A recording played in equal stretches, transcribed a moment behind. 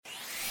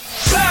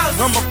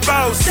I'm a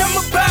boss. I'm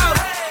a boss.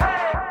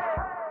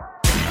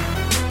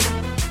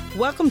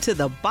 Welcome to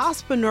the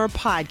Bosspreneur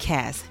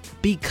Podcast,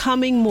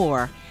 Becoming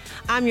More.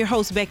 I'm your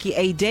host, Becky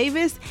A.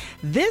 Davis.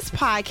 This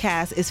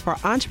podcast is for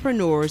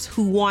entrepreneurs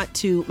who want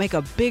to make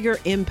a bigger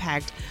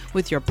impact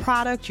with your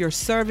product, your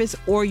service,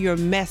 or your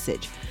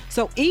message.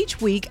 So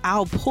each week,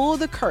 I'll pull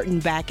the curtain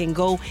back and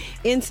go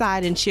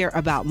inside and share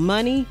about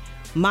money,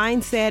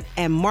 mindset,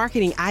 and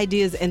marketing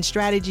ideas and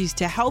strategies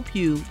to help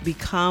you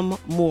become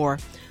more.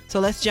 So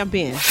let's jump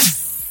in.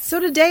 So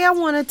today I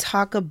want to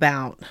talk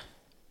about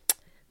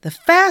the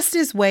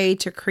fastest way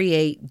to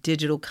create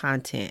digital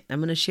content. I'm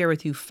going to share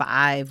with you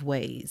 5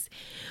 ways,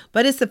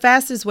 but it's the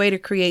fastest way to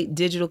create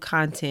digital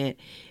content.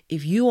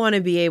 If you want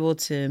to be able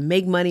to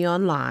make money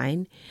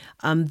online,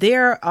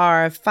 there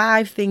are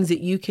 5 things that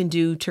you can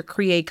do to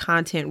create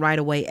content right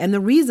away. And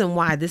the reason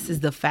why this is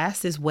the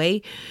fastest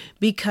way,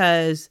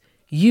 because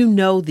you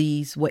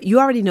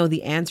already know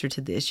the answer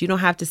to this. You don't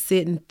have to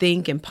sit and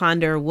think and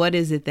ponder, what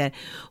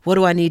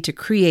do I need to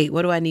create?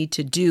 What do I need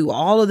to do?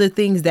 All of the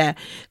things that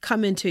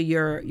come into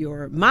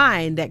your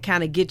mind that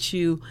kind of get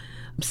you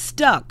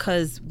stuck.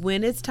 Because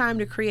when it's time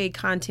to create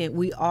content,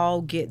 we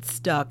all get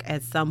stuck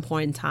at some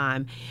point in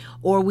time,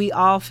 or we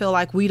all feel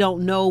like we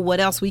don't know what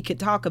else we could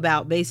talk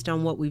about based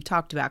on what we've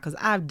talked about. Because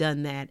I've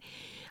done that.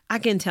 I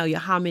can tell you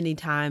how many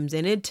times,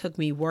 and it took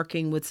me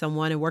working with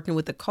someone and working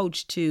with a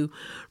coach to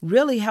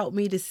really help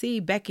me to see,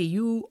 Becky,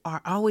 you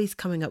are always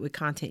coming up with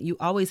content. You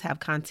always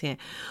have content.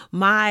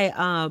 My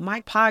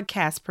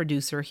podcast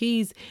producer,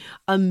 he's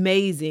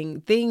amazing.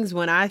 Things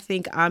when I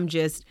think I'm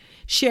just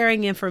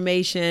sharing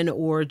information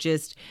or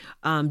just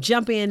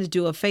jump in to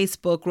do a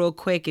Facebook real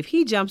quick. If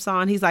he jumps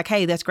on, he's like,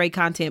 hey, that's great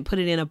content. Put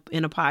it in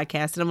a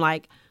podcast. And I'm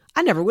like,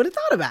 I never would have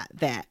thought about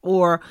that,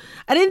 or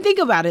I didn't think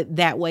about it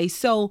that way.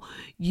 So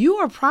you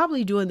are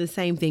probably doing the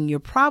same thing. You're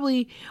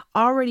probably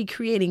already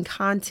creating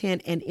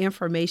content and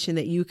information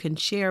that you can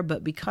share,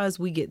 but because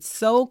we get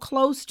so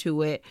close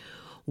to it,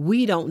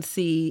 we don't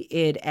see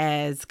it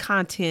as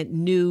content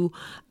new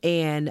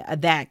and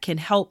that can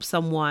help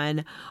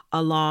someone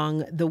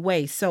along the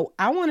way. So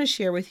I want to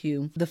share with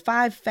you the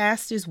 5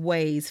 fastest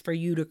ways for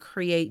you to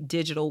create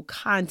digital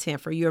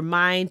content, for your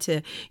mind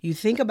to, you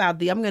think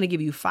about I'm going to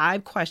give you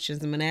 5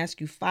 questions. I'm going to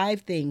ask you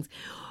 5 things.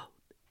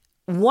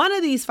 One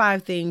of these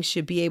 5 things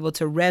should be able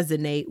to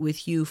resonate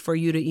with you for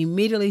you to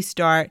immediately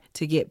start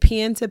to get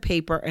pen to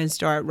paper and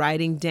start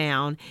writing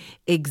down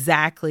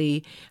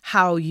exactly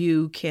how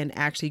you can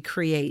actually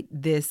create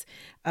this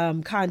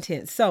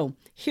content. So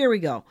here we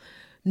go.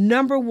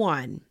 Number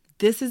 1,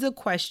 this is a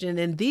question,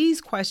 and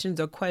these questions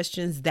are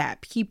questions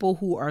that people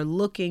who are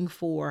looking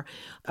for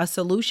a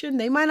solution,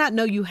 they might not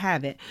know you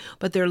have it,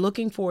 but they're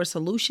looking for a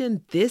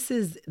solution. This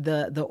is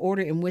the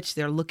order in which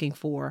they're looking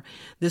for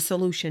the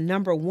solution.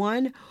 Number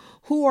 1,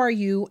 who are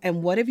you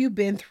and what have you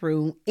been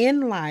through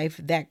in life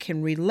that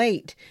can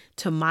relate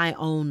to my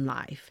own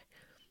life?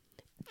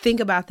 Think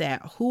about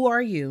that. Who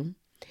are you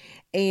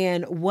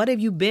and what have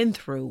you been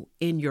through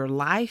in your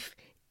life,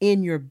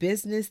 in your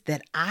business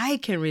that I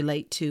can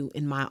relate to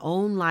in my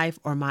own life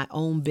or my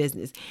own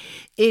business?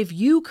 If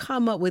you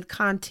come up with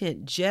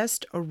content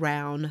just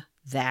around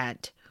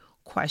that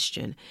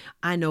question.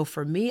 I know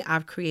for me,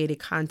 I've created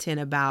content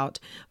about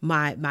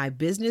my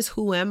business.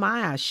 Who am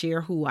I? I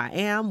share who I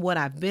am, what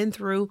I've been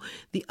through,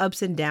 the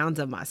ups and downs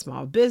of my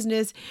small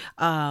business,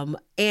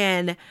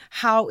 and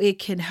how it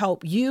can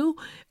help you.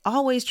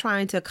 Always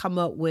trying to come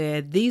up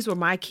with, these were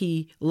my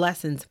key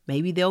lessons.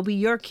 Maybe they'll be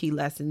your key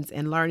lessons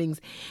and learnings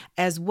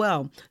as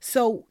well.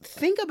 So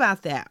think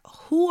about that.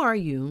 Who are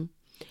you?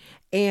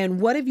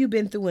 And what have you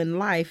been through in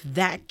life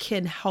that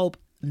can help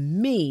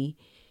me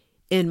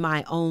in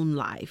my own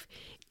life?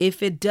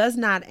 If it does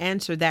not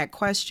answer that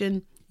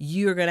question,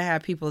 you're going to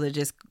have people that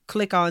just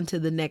click on to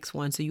the next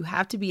one. So you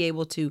have to be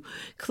able to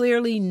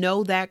clearly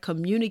know that,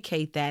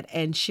 communicate that,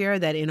 and share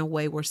that in a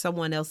way where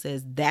someone else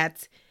says,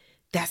 that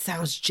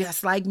sounds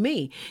just like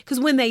me.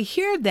 Because when they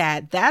hear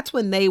that, that's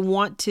when they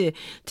want to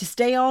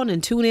stay on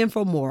and tune in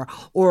for more,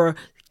 or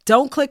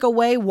don't click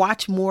away,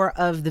 watch more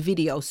of the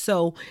video.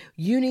 So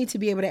you need to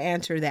be able to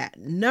answer that.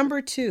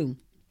 Number 2,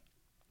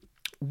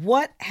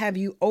 what have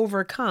you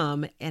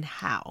overcome and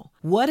how?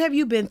 What have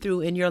you been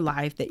through in your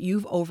life that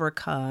you've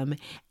overcome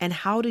and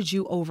how did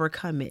you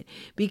overcome it?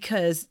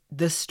 Because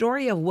the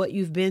story of what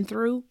you've been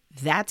through,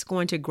 that's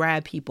going to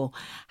grab people.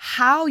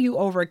 How you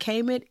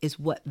overcame it is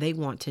what they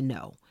want to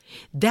know.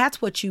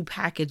 That's what you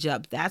package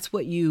up. That's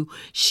what you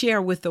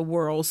share with the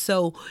world.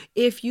 So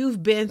if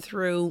you've been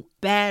through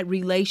bad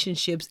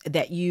relationships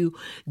that you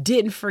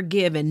didn't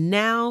forgive, and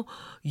now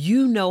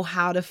you know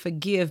how to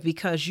forgive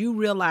because you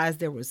realize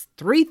there was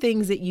 3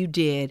 things that you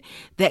did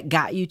that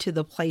got you to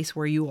the place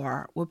where you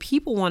are. Well,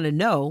 people want to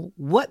know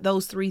what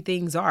those 3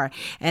 things are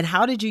and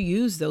how did you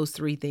use those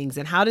 3 things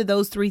and how did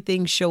those 3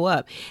 things show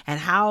up and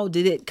how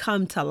did it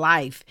come to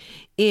life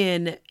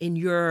in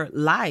your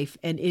life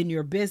and in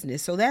your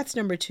business. So that's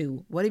number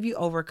 2. What have you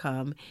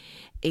overcome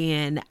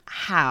and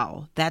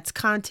how. That's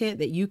content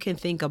that you can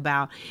think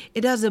about.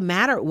 It doesn't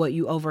matter what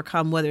you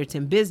overcome, whether it's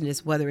in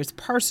business, whether it's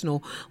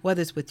personal,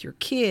 whether it's with your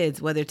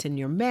kids, whether it's in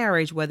your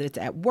marriage, whether it's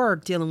at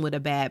work, dealing with a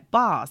bad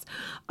boss,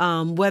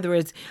 whether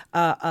it's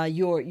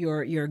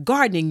your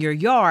gardening, your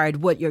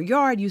yard, what your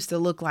yard used to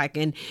look like,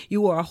 and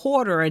you were a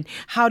hoarder, and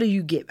how did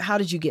you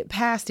get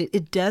past it?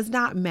 It does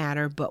not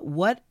matter, but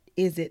what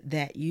is it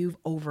that you've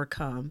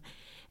overcome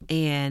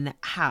and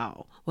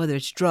how? Whether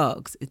it's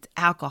drugs, it's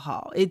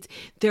alcohol,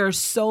 there are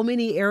so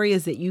many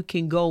areas that you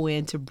can go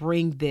in to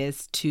bring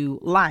this to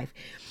life.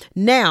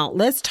 Now,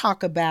 let's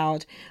talk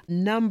about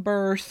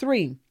number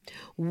 3.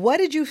 What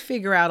did you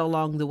figure out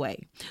along the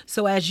way?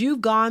 So as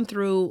you've gone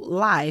through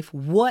life,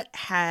 what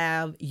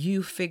have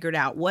you figured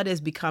out? What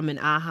has become an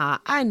aha?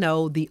 I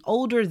know the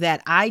older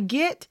that I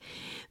get,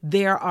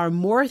 there are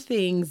more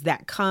things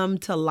that come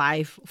to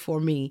life for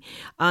me.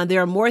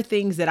 There are more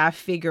things that I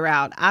figure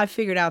out. I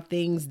figured out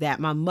things that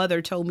my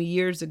mother told me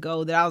years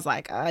ago that I was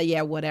like,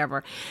 yeah,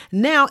 whatever.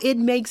 Now it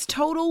makes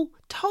total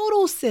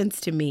sense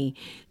to me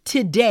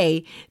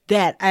today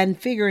that I'm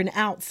figuring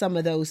out some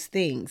of those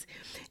things.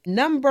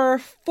 Number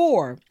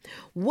 4,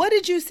 what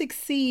did you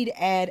succeed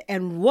at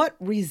and what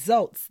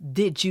results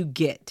did you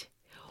get?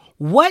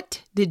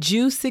 What did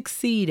you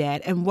succeed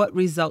at and what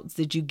results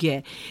did you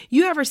get?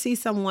 You ever see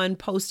someone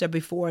post a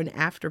before and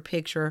after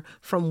picture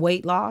from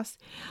weight loss?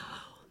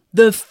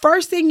 The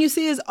first thing you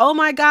see is, oh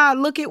my God,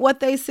 look at what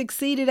they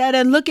succeeded at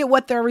and look at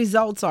what their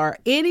results are.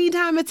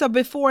 Anytime it's a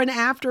before and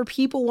after,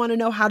 people want to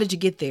know, how did you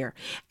get there?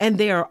 And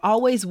they are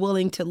always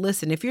willing to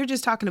listen. If you're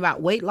just talking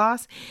about weight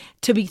loss,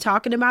 to be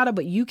talking about it,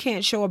 but you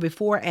can't show a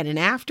before and an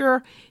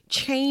after,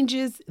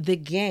 changes the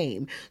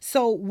game.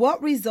 So what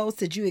results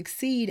did you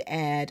exceed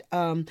at?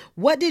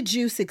 What did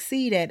you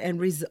succeed at and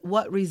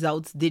what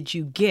results did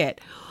you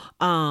get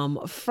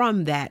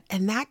from that?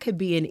 And that could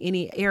be in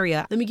any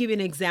area. Let me give you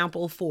an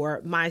example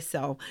for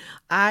myself.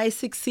 I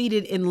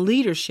succeeded in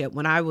leadership.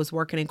 When I was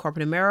working in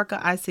corporate America,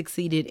 I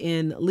succeeded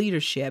in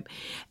leadership.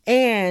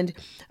 And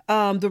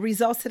the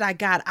results that I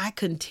got, I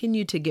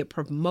continued to get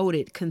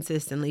promoted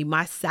consistently.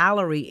 My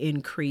salary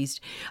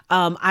increased.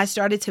 I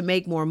started to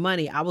make more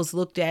money. I was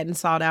looked at and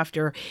sought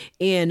after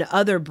in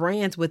other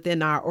brands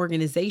within our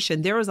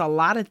organization. There was a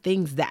lot of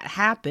things that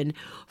happened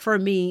for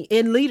me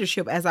in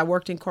leadership as I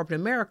worked in corporate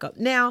America.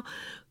 Now,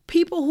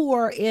 people who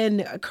are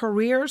in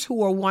careers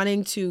who are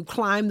wanting to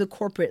climb the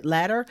corporate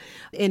ladder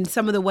in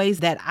some of the ways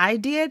that I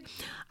did,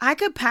 I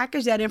could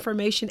package that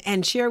information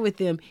and share with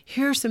them,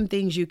 here's some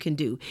things you can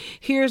do.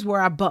 Here's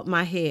where I bumped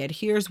my head.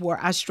 Here's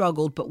where I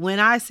struggled. But when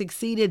I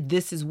succeeded,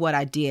 this is what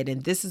I did.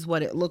 And this is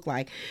what it looked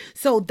like.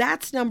 So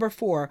that's number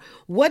 4.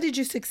 What did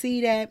you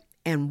succeed at?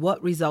 And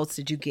what results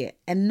did you get?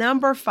 And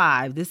number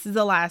 5, this is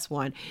the last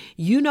one.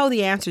 You know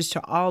the answers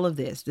to all of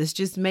this. Let's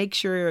just make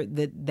sure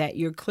that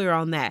you're clear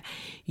on that.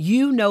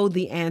 You know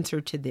the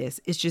answer to this.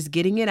 It's just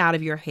getting it out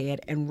of your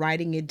head and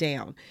writing it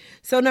down.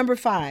 So number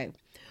 5,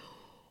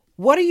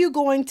 what are you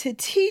going to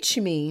teach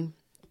me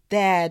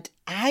that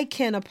I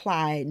can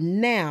apply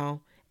now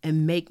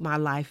and make my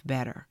life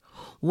better?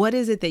 What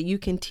is it that you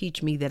can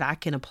teach me that I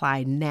can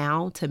apply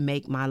now to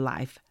make my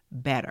life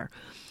better?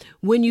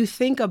 When you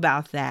think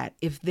about that,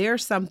 if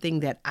there's something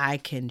that I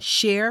can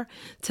share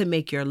to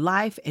make your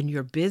life and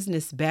your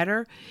business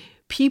better,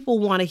 people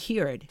want to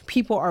hear it.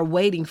 People are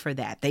waiting for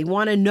that. They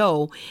want to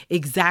know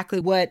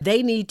exactly what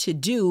they need to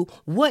do,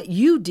 what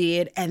you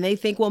did, and they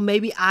think, well,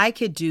 maybe I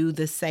could do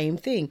the same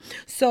thing.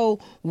 So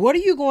what are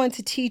you going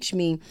to teach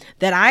me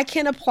that I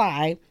can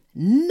apply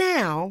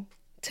now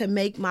to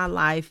make my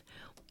life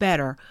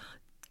better?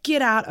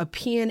 Get out a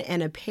pen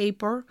and a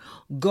paper,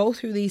 go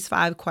through these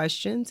 5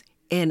 questions,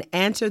 and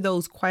answer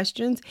those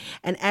questions.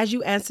 And as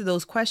you answer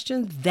those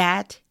questions,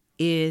 that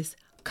is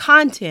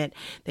content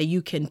that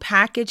you can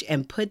package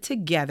and put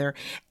together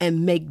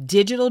and make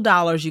digital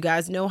dollars. You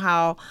guys know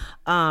how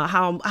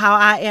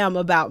I am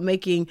about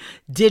making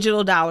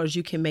digital dollars.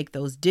 You can make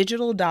those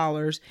digital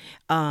dollars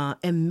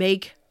and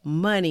make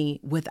money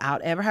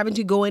without ever having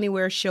to go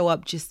anywhere, show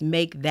up, just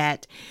make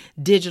that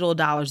digital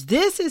dollars.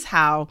 This is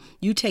how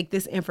you take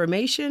this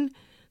information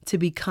to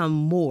become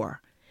more,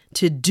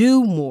 to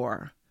do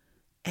more,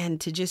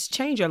 and to just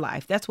change your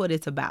life. That's what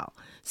it's about.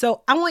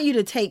 So I want you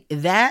to take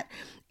that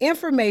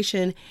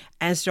information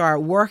and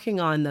start working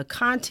on the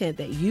content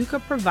that you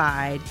could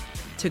provide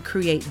to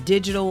create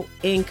digital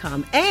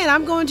income. And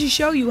I'm going to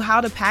show you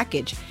how to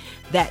package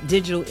that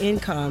digital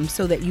income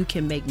so that you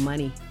can make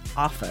money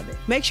off of it.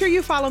 Make sure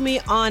you follow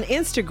me on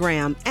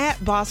Instagram at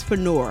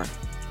Bosspreneur,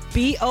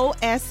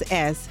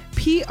 BOSSPRENEUR,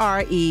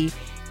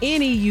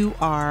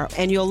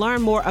 and you'll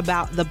learn more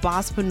about the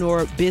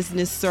Bosspreneur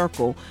Business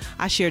Circle.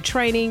 I share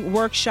training,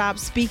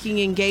 workshops, speaking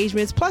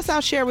engagements, plus I'll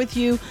share with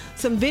you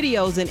some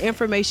videos and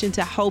information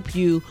to help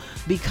you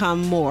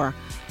become more.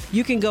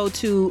 You can go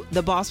to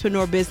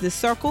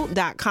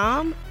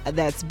thebosspreneur.businesscircle.com.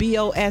 That's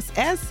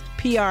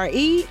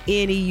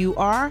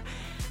BOSSPRENEUR,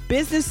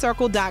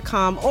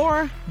 businesscircle.com,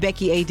 or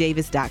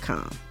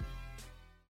BeckyADavis.com.